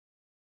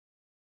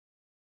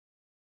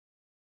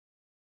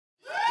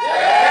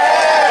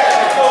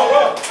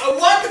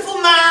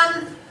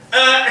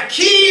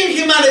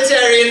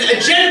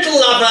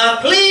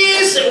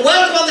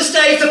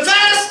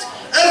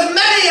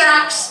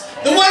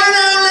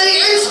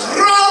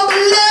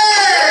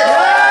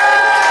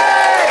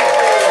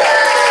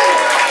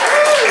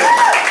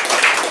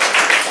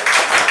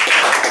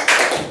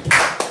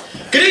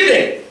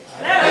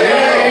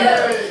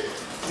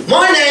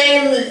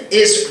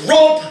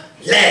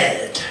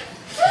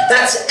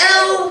That's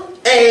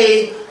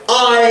L-A-I-R-D.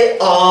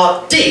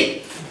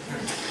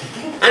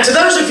 And to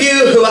those of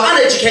you who are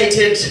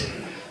uneducated,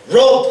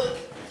 Rob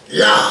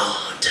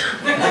Lard.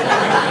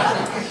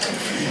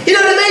 You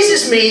know, it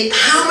amazes me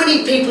how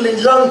many people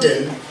in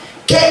London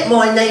get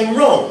my name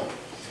wrong.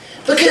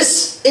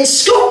 Because in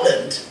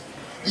Scotland,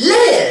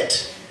 Laird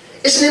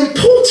is an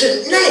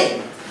important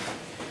name.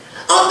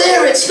 Up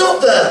there, it's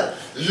not the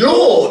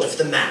Lord of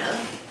the Manor.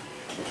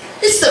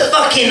 It's the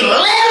fucking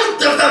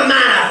Laird of the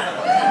Manor.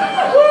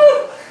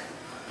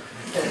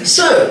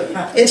 So,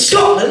 in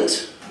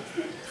Scotland,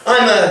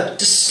 I'm a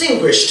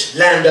distinguished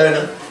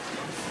landowner.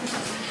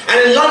 And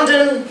in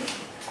London,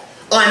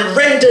 I'm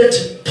rendered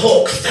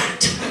pork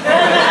fat.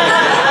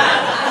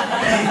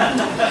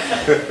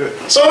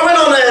 So I went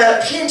on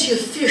a plenty of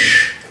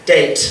fish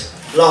date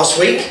last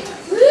week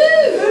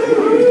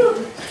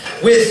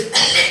with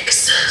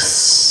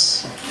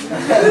Alexis.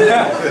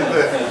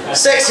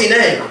 Sexy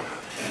name.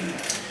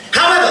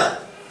 However,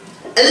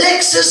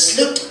 Alexis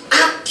looked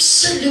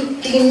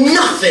absolutely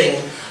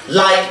nothing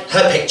like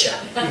her picture.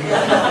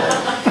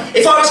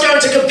 If I was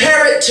going to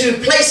compare it to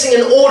placing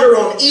an order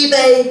on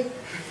eBay,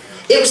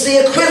 it was the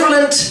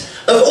equivalent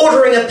of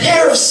ordering a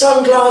pair of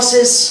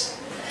sunglasses,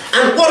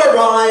 and what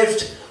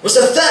arrived was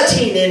a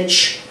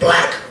 13-inch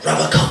black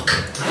rubber cock.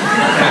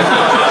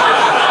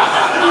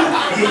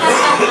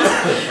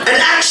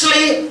 And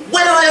actually,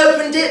 when I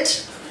opened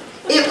it,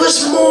 it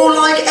was more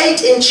like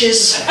 8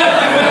 inches.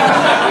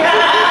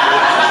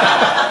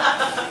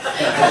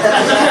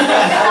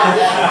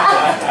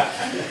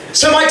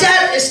 So my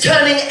dad is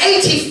turning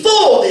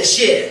 84 this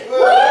year.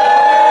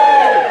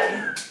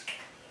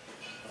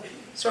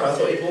 Sorry, I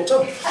thought he'd walked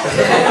on.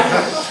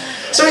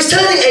 So he's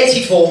turning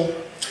 84,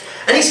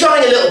 and he's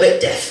going a little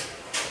bit deaf.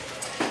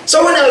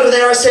 So I went over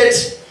there, I said,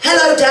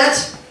 "Hello, Dad,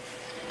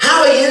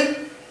 how are you?"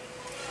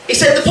 He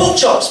said, "The pork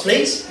chops,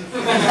 please."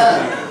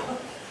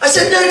 I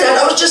said, "No, Dad,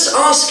 I was just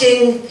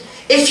asking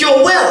if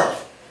you're well."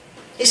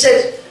 He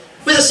said,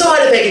 "With a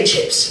side of egg and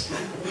chips."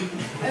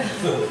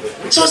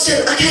 So I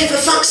said, "Okay, for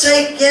fuck's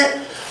sake, yeah,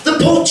 the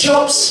pork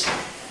chops.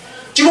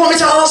 Do you want me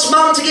to ask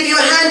Mum to give you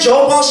a hand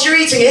job whilst you're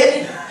eating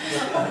it?"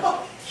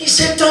 He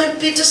said, "Don't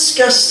be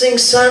disgusting,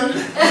 son.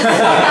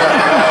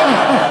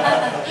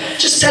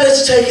 Just tell her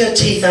to take her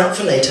teeth out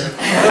for later."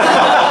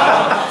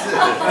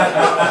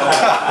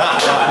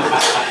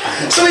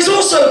 So he's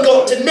also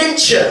got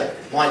dementia,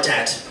 my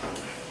dad.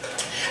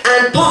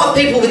 And part of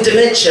people with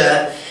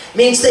dementia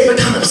means they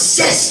become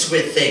obsessed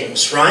with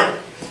things, right?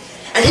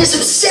 And his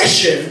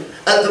obsession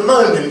at the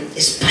moment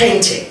is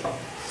painting.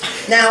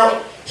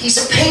 Now, he's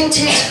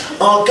painted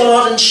our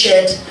garden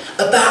shed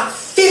about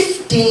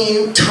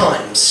 15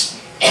 times.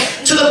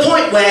 To the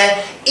point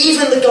where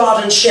even the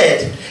garden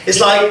shed is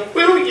like,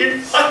 "Will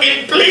you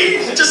fucking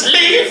please just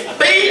leave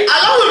me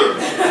alone?"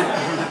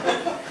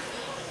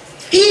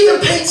 He even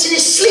paints in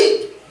his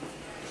sleep.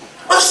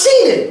 I've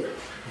seen him.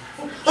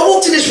 I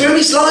walked in his room,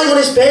 he's lying on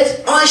his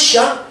bed, eyes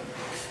shut.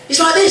 He's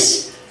like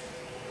this.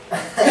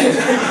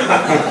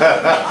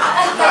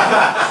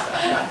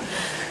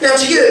 Now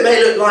to you it may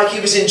look like he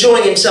was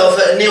enjoying himself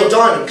at a Neil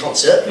Diamond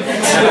concert.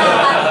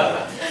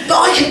 But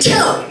I can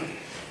tell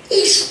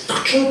he's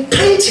fucking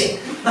painting.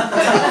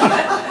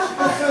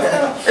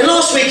 And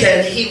last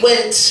weekend he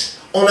went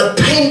on a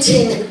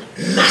painting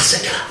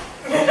massacre.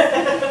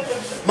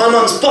 My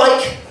mum's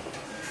bike,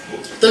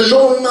 the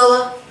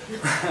lawnmower,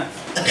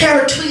 a pair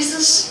of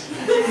tweezers,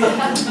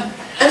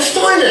 and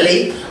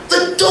finally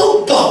the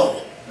dog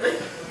bowl.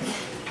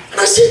 And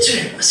I said to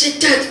him, I said,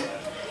 "Dad,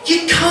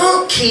 you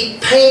can't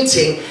keep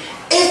painting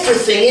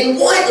everything in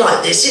white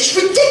like this, it's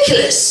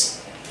ridiculous."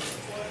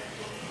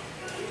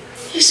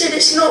 He said,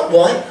 "It's not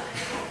white,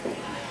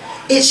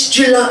 it's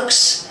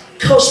deluxe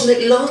cosmic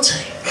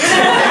latte."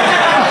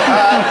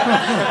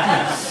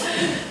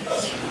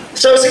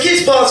 So as a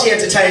kids' party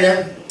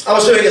entertainer, I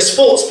was doing a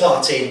sports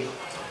party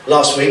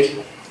last week,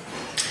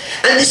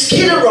 and this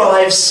kid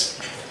arrives,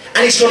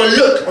 and he's got a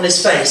look on his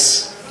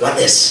face like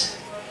this.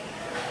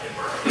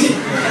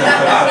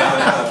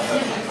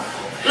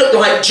 Looked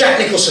like Jack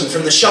Nicholson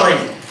from The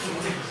Shining.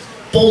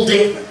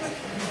 Balding,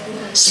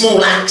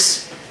 small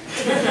axe.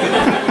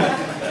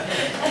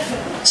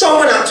 So I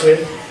went up to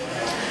him.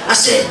 I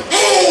said,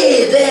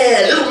 "Hey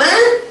there, little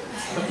man.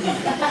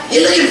 You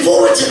looking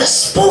forward to the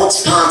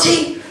sports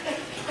party?"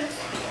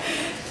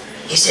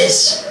 He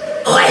says,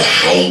 "I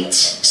hate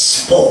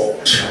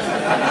sport."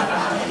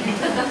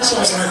 So I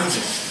was like, "Oh,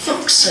 for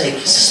fuck's sake,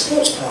 it's a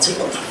sports party.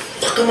 What the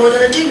fuck am I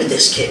going to do with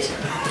this kid?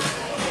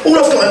 All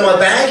I've got in my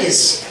bag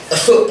is a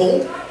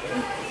football,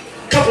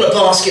 a couple of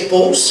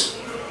basketballs,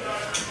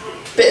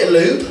 bit of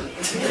lube."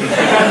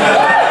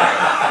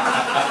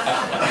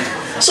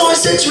 So I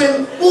said to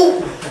him,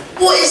 "Well,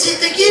 what is it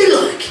that you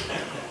like?"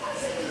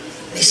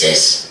 And he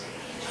says,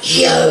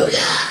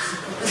 "Yoga."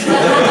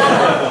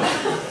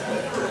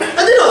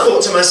 And then I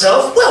thought to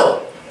myself, well,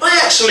 I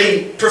actually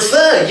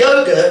prefer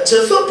yoga to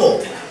football.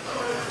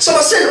 So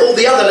I sent all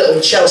the other little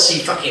Chelsea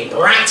fucking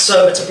brats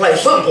over to play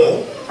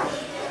football,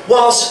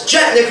 whilst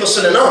Jack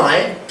Nicholson and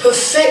I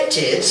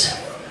perfected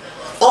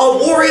our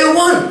Warrior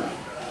One.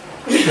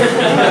 Ladies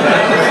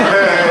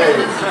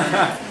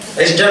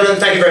and gentlemen,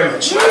 thank you very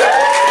much.